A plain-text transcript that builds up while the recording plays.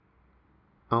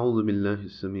أعوذ بالله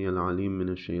السميع العليم من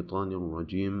الشيطان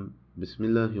الرجيم بسم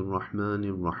الله الرحمن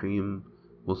الرحيم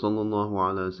وصلى الله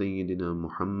على سيدنا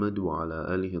محمد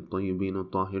وعلى آله الطيبين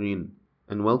الطاهرين.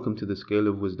 And welcome to the Scale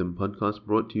of Wisdom podcast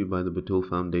brought to you by the Batul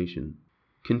Foundation.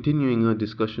 Continuing our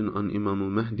discussion on Imam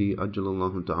al-Mahdi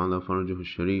Ajjalallahu Ta'ala Farajahu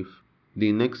Sharif,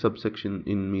 the next subsection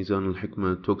in Mizan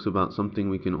al-Hikmah talks about something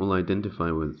we can all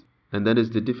identify with, and that is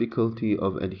the difficulty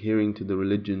of adhering to the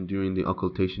religion during the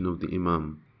occultation of the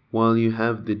Imam. While you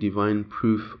have the divine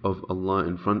proof of Allah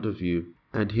in front of you,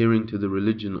 adhering to the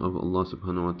religion of Allah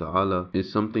subhanahu wa ta'ala is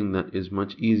something that is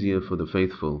much easier for the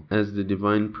faithful, as the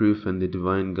divine proof and the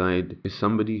divine guide is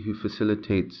somebody who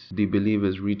facilitates the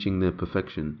believers reaching their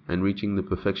perfection and reaching the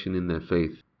perfection in their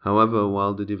faith. However,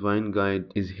 while the divine guide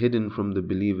is hidden from the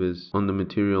believers on the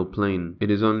material plane,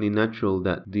 it is only natural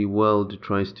that the world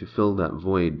tries to fill that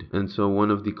void. And so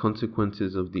one of the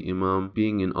consequences of the Imam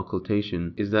being in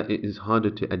occultation is that it is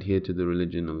harder to adhere to the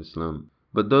religion of Islam.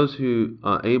 But those who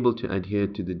are able to adhere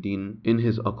to the deen in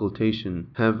his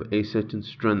occultation have a certain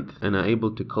strength and are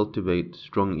able to cultivate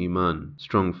strong iman,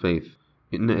 strong faith.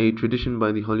 In a tradition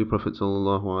by the Holy Prophet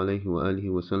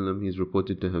ﷺ, he is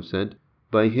reported to have said,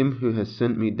 "By him who has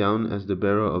sent me down as the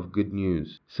bearer of good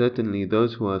news, certainly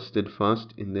those who are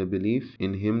steadfast in their belief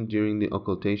in him during the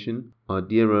occultation are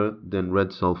dearer than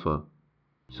red sulfur."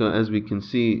 So as we can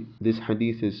see, this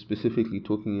hadith is specifically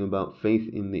talking about faith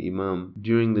in the Imam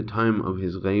during the time of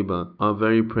his Ghaybah are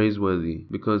very praiseworthy,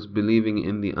 because believing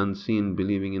in the unseen,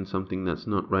 believing in something that's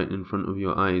not right in front of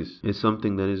your eyes, is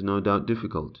something that is no doubt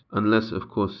difficult, unless of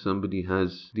course somebody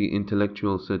has the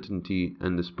intellectual certainty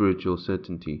and the spiritual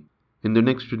certainty. In the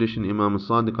next tradition, Imam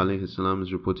al-Sadiq alayhi salam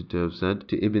is reported to have said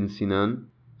to Ibn Sinan,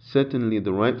 "Certainly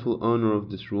the rightful owner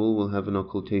of this rule will have an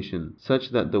occultation,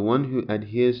 such that the one who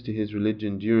adheres to his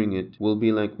religion during it will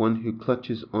be like one who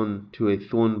clutches on to a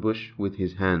thorn bush with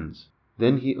his hands."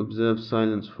 Then he observed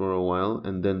silence for a while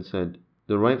and then said,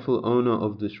 "The rightful owner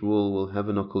of this rule will have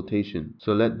an occultation,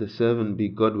 so let the servant be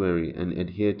God-wary and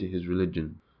adhere to his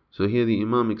religion." So here the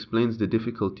Imam explains the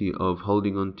difficulty of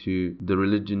holding on to the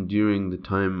religion during the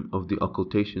time of the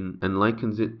occultation and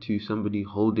likens it to somebody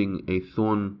holding a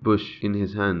thorn bush in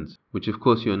his hands, which of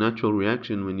course your natural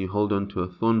reaction when you hold on to a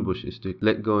thorn bush is to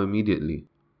let go immediately,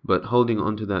 but holding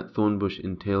on to that thorn bush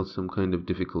entails some kind of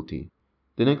difficulty.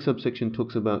 The next subsection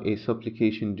talks about a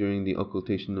supplication during the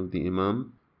occultation of the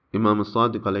Imam. Imam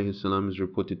al-Sadiq alayhi salam is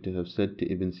reported to have said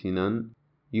to Ibn Sinan,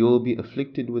 "You will be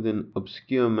afflicted with an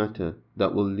obscure matter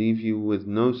that will leave you with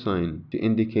no sign to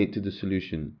indicate to the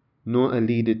solution, nor a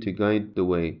leader to guide the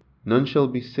way. None shall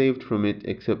be saved from it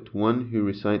except one who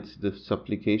recites the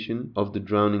supplication of the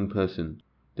drowning person."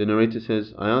 The narrator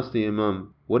says, "I asked the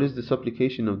Imam, what is the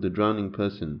supplication of the drowning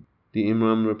person?" The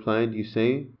Imam replied, "You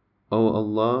say, O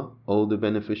Allah, O the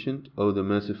Beneficent, O the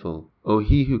Merciful, O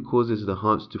He who causes the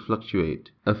hearts to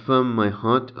fluctuate, affirm my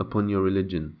heart upon your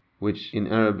religion," which in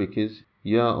Arabic is,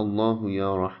 "Ya Allahu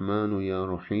Ya Rahmanu Ya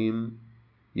Rahim,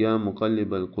 Ya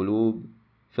Muqallib al-Qulub,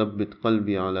 Thabbit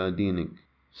Qalbi ala Dinik."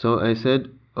 So I said,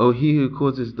 "O He who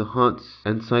causes the hearts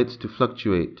and sights to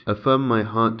fluctuate, affirm my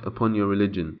heart upon your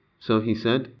religion." So he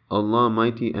said, "Allah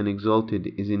Mighty and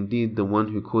Exalted is indeed the one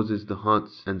who causes the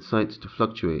hearts and sights to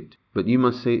fluctuate. But you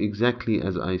must say exactly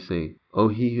as I say, O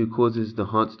He who causes the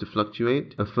hearts to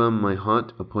fluctuate, affirm my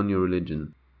heart upon your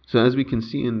religion." So as we can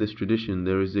see in this tradition,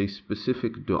 there is a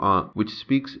specific dua which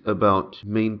speaks about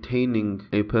maintaining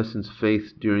a person's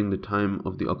faith during the time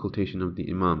of the occultation of the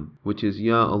Imam, which is,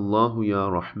 "Ya Allahu Ya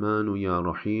Rahmanu Ya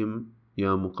Rahim,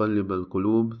 Ya Muqallib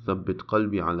al-Qulub, Thabbit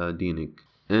Qalbi ala Dinik."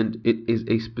 And it is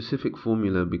a specific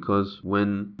formula because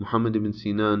when Muhammad ibn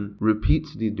Sinan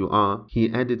repeats the dua, he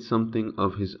added something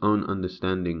of his own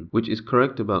understanding, which is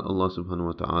correct about Allah subhanahu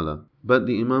wa ta'ala. But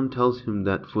the Imam tells him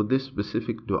that for this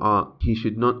specific dua, he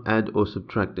should not add or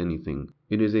subtract anything.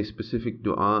 It is a specific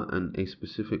dua and a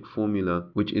specific formula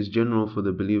which is general for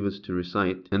the believers to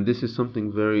recite, and this is something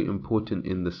very important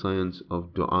in the science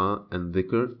of dua and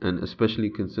dhikr, and especially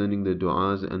concerning the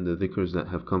duas and the dhikrs that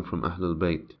have come from Ahlul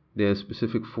Bayt. There are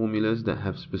specific formulas that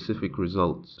have specific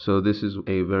results. So this is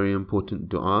a very important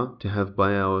dua to have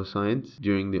by our sides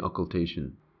during the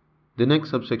occultation. The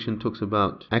next subsection talks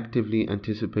about actively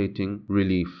anticipating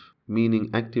relief, meaning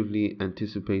actively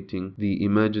anticipating the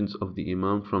emergence of the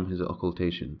Imam from his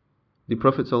occultation. The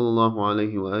Prophet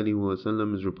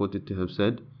ﷺ is reported to have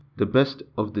said, "The best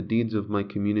of the deeds of my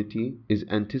community is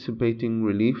anticipating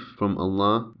relief from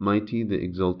Allah Mighty the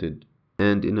Exalted."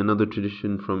 And in another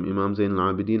tradition from Imam Zayn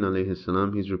al-Abidin alayhi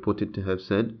salam, he is reported to have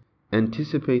said,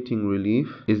 "Anticipating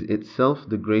relief is itself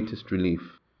the greatest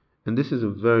relief." And this is a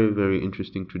very, very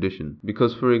interesting tradition.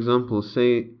 Because, for example,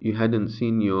 say you hadn't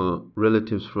seen your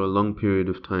relatives for a long period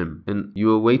of time, and you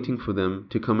were waiting for them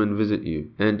to come and visit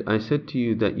you. And I said to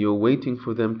you that you're waiting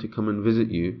for them to come and visit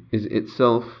you is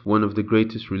itself one of the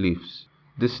greatest reliefs.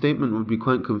 This statement would be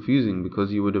quite confusing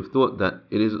because you would have thought that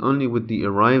it is only with the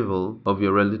arrival of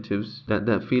your relatives that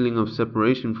that feeling of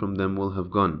separation from them will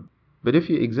have gone. But if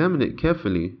you examine it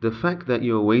carefully, the fact that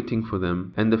you are waiting for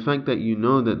them and the fact that you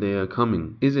know that they are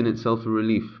coming is in itself a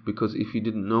relief, because if you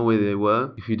didn't know where they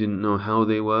were, if you didn't know how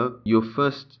they were, your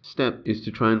first step is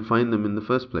to try and find them in the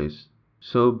first place.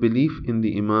 So belief in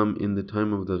the Imam in the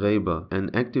time of the Ghaybah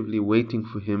and actively waiting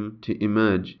for him to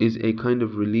emerge is a kind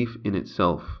of relief in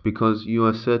itself, because you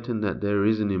are certain that there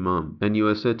is an Imam and you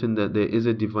are certain that there is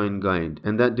a divine guide,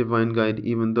 and that divine guide,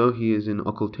 even though he is in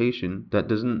occultation, that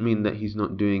doesn't mean that he's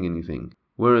not doing anything.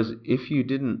 Whereas if you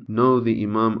didn't know the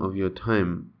Imam of your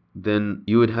time, then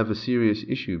you would have a serious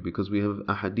issue, because we have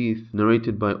a hadith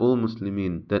narrated by all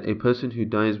Muslimin that a person who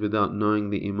dies without knowing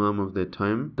the Imam of their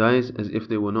time dies as if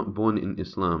they were not born in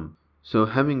Islam. So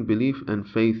having belief and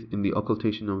faith in the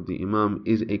occultation of the Imam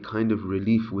is a kind of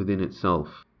relief within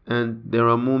itself. And there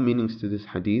are more meanings to this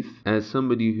hadith, as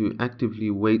somebody who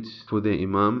actively waits for their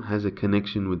Imam has a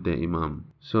connection with their Imam.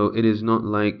 So it is not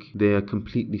like they are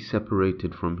completely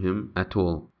separated from him at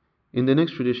all. In the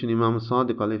next tradition, Imam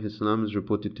Sadiq alayhi salam is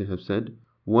reported to have said,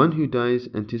 "One who dies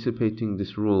anticipating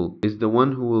this rule is the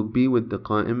one who will be with the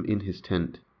Qa'im in his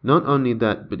tent. Not only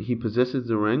that, but he possesses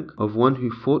the rank of one who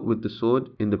fought with the sword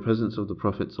in the presence of the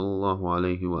Prophet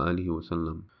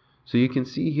ﷺ." So you can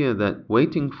see here that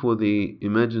waiting for the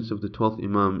emergence of the 12th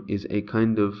Imam is a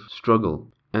kind of struggle.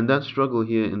 And that struggle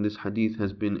here in this hadith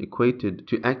has been equated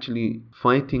to actually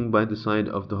fighting by the side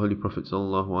of the Holy Prophet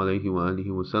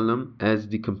ﷺ, as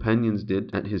the companions did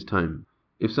at his time.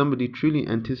 If somebody truly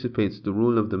anticipates the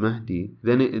rule of the Mahdi,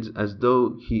 then it is as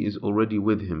though he is already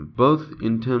with him, both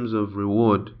in terms of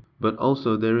reward, but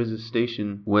also there is a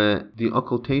station where the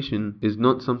occultation is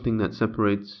not something that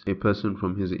separates a person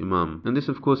from his Imam. And this,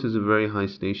 of course, is a very high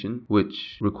station,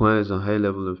 which requires a high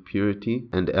level of purity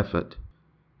and effort.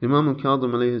 Imam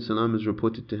al-Kazim alayhi salam is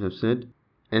reported to have said,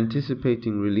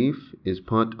 "Anticipating relief is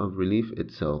part of relief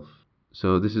itself."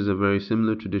 So this is a very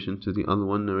similar tradition to the other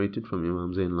one narrated from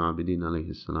Imam Zayn al-Abidin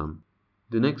alayhi salam.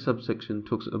 The next subsection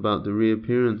talks about the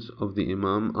reappearance of the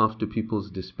Imam after people's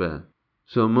despair.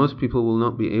 So most people will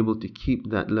not be able to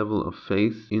keep that level of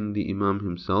faith in the Imam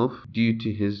himself due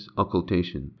to his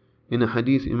occultation. In a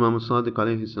hadith, Imam Sadiq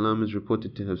alayhi salam is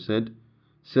reported to have said,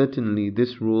 "Certainly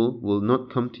this rule will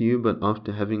not come to you but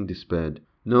after having despaired.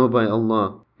 Know by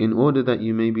Allah, in order that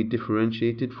you may be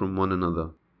differentiated from one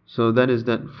another." So that is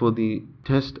that for the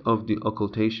test of the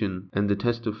occultation and the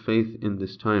test of faith in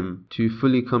this time to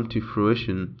fully come to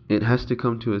fruition, it has to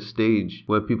come to a stage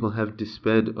where people have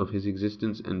despaired of his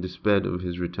existence and despaired of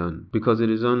his return. Because it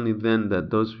is only then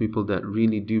that those people that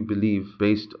really do believe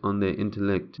based on their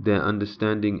intellect, their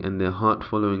understanding and their heart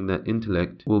following that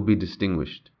intellect will be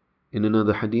distinguished. In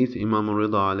another hadith, Imam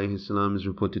Rida alayhi salam is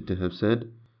reported to have said,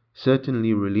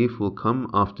 "Certainly relief will come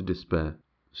after despair."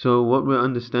 So what we're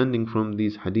understanding from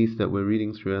these hadiths that we're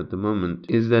reading through at the moment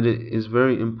is that it is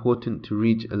very important to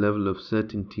reach a level of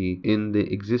certainty in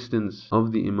the existence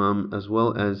of the Imam, as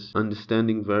well as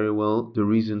understanding very well the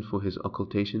reason for his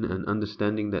occultation and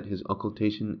understanding that his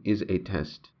occultation is a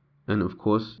test. And of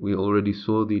course, we already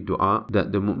saw the dua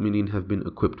that the mu'mineen have been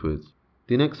equipped with.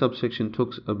 The next subsection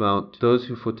talks about those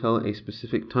who foretell a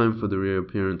specific time for the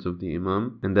reappearance of the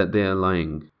Imam and that they are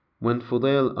lying. When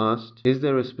Fudail asked, "Is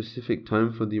there a specific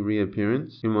time for the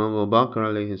reappearance?" Imam al-Baqir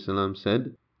alayhi salam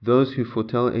said, "Those who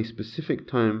foretell a specific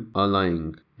time are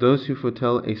lying. Those who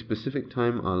foretell a specific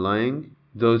time are lying.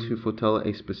 Those who foretell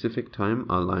a specific time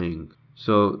are lying."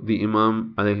 So the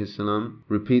Imam alayhi salam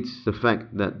repeats the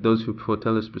fact that those who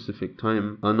foretell a specific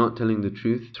time are not telling the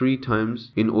truth 3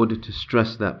 times in order to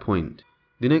stress that point.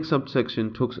 The next subsection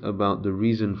talks about the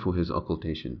reason for his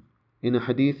occultation. In a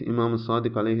hadith, Imam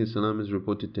Sadiq alayhi salam is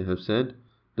reported to have said,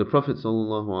 "The Prophet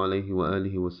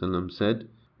ﷺ said,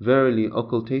 'Verily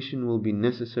occultation will be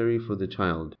necessary for the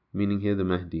child,' meaning here the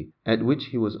Mahdi. At which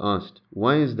he was asked,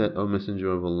 'Why is that, O Messenger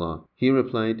of Allah?' He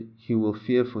replied, 'He will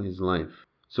fear for his life.'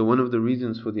 So one of the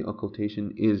reasons for the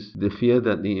occultation is the fear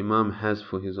that the Imam has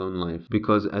for his own life,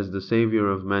 because as the savior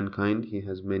of mankind, he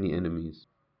has many enemies.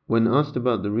 When asked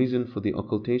about the reason for the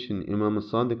occultation, Imam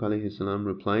Sadiq alayhi salam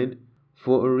replied,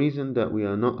 "For a reason that we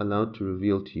are not allowed to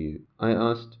reveal to you." I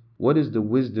asked, "What is the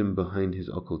wisdom behind his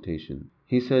occultation?"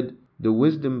 He said, the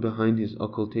wisdom behind his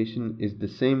occultation is the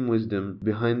same wisdom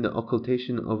behind the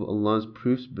occultation of Allah's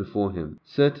proofs before him.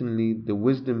 Certainly, the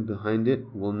wisdom behind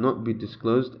it will not be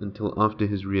disclosed until after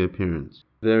his reappearance.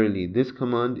 Verily, this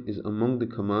command is among the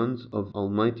commands of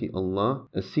Almighty Allah,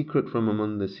 a secret from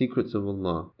among the secrets of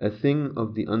Allah, a thing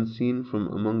of the unseen from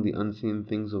among the unseen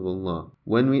things of Allah.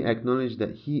 When we acknowledge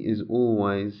that He is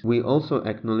all-wise, we also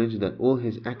acknowledge that all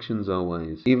His actions are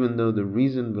wise, even though the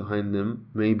reason behind them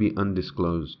may be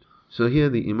undisclosed. So here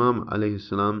the Imam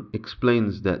ﷺ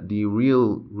explains that the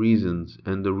real reasons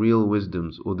and the real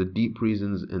wisdoms, or the deep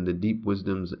reasons and the deep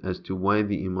wisdoms as to why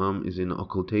the Imam is in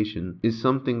occultation, is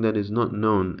something that is not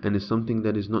known and is something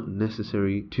that is not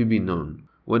necessary to be known.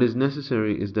 What is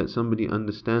necessary is that somebody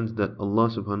understands that Allah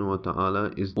subhanahu wa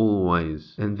ta'ala is all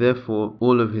wise, and therefore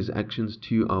all of His actions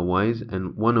too are wise,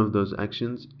 and one of those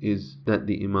actions is that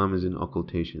the Imam is in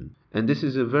occultation. And this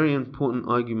is a very important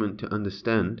argument to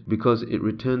understand, because it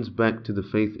returns back to the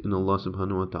faith in Allah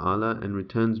subhanahu wa ta'ala and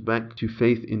returns back to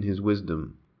faith in His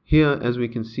wisdom. Here, as we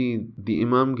can see, the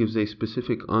Imam gives a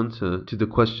specific answer to the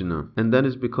questioner, and that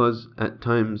is because at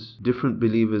times different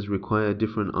believers require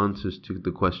different answers to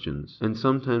the questions, and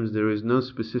sometimes there is no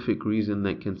specific reason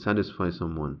that can satisfy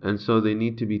someone, and so they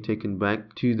need to be taken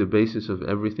back to the basis of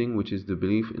everything, which is the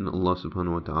belief in Allah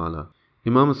subhanahu wa ta'ala.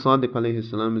 Imam al-Sadiq alayhi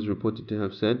salam is reported to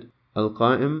have said,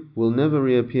 Al-Qa'im will never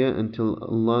reappear until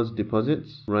Allah's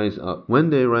deposits rise up. When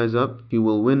they rise up, He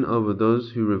will win over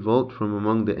those who revolt from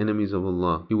among the enemies of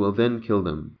Allah. He will then kill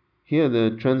them. Here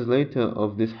the translator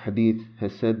of this hadith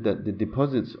has said that the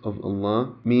deposits of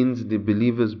Allah means the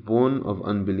believers born of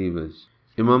unbelievers.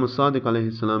 Imam al-Sadiq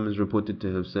alayhi salam is reported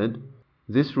to have said,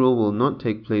 this rule will not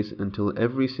take place until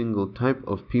every single type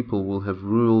of people will have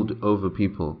ruled over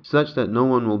people, such that no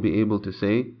one will be able to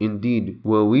say, indeed,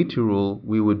 were we to rule,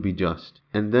 we would be just.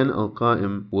 And then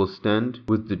Al-Qa'im will stand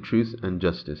with the truth and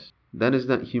justice. That is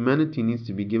that humanity needs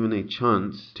to be given a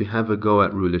chance to have a go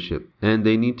at rulership. And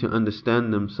they need to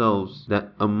understand themselves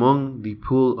that among the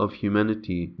pool of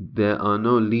humanity, there are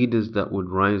no leaders that would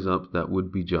rise up that would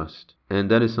be just.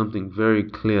 And that is something very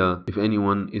clear if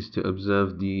anyone is to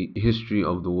observe the history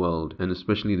of the world, and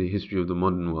especially the history of the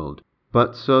modern world.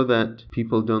 But so that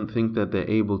people don't think that they're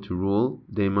able to rule,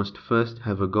 they must first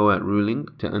have a go at ruling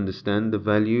to understand the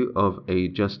value of a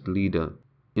just leader.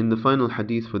 In the final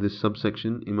hadith for this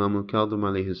subsection, Imam al-Kazim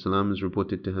alayhi salam is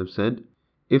reported to have said,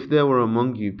 if there were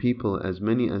among you people as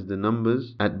many as the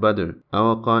numbers at Badr,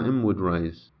 our Qa'im would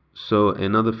rise. So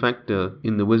another factor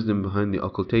in the wisdom behind the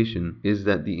occultation is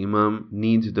that the Imam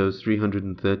needs those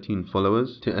 313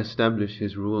 followers to establish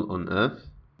his rule on earth,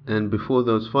 and before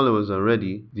those followers are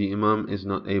ready, the Imam is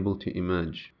not able to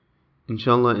emerge.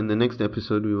 Inshallah, in the next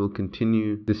episode we will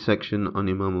continue this section on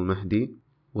Imam al-Mahdi.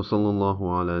 وصلى الله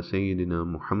على سيدنا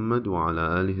محمد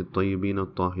وعلى آله الطيبين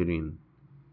الطاهرين.